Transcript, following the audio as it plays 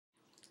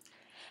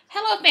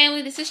Hello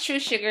family, this is True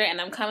Sugar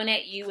and I'm coming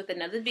at you with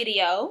another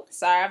video.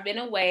 Sorry I've been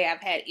away.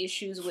 I've had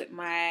issues with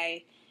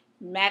my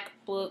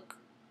MacBook,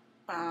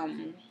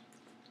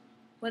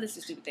 what is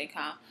this stupid thing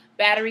called?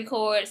 Battery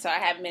cord, so I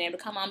haven't been able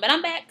to come on. But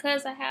I'm back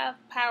because I have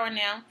power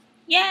now.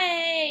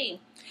 Yay!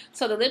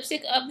 So the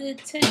lipstick of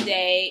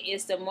today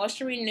is the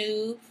Moisture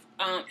Renew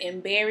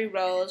in Berry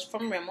Rose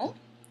from Rimmel.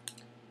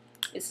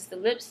 This is the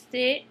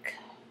lipstick.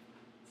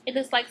 It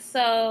looks like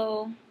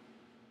so,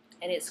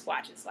 and it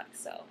swatches like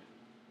so.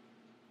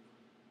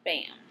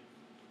 Bam.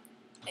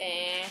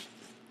 And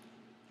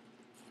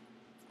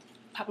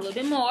pop a little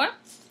bit more.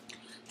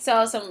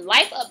 So some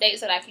life updates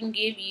that I can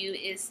give you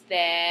is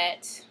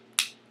that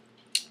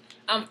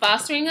I'm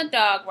fostering a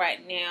dog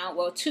right now.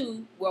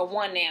 Well,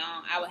 one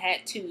now. I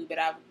had two, but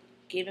I've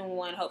given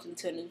one hopefully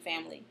to a new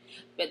family.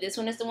 But this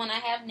one is the one I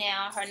have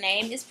now. Her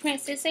name is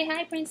Princess. Say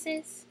hi,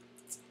 Princess.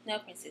 No,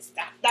 Princess.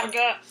 Stop,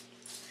 girl.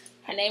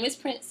 Her name is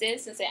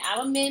Princess. And say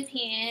I'm a min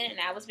pin,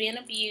 and I was being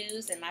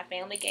abused, and my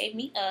family gave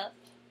me up.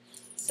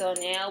 So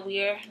now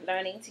we're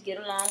learning to get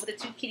along with the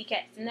two kitty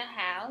cats in the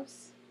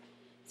house.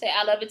 Say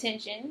I love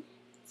attention.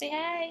 Say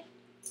hi.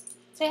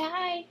 Say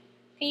hi.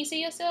 Can you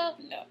see yourself?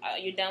 No.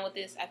 You're done with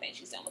this? I think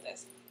she's done with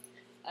this.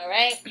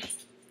 Alright.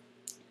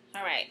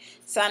 Alright.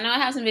 So I know I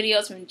have some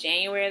videos from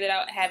January that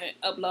I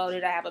haven't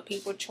uploaded. I have a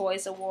People's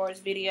Choice Awards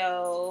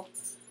video.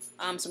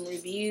 Some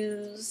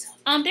reviews.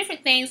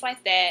 Different things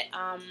like that.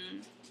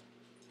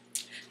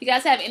 If you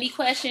guys have any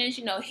questions,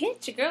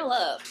 hit your girl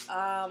up.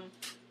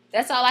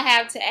 That's all I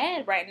have to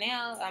add right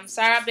now. I'm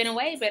sorry I've been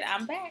away, but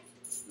I'm back.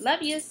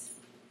 Love yous.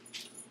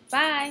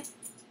 Bye.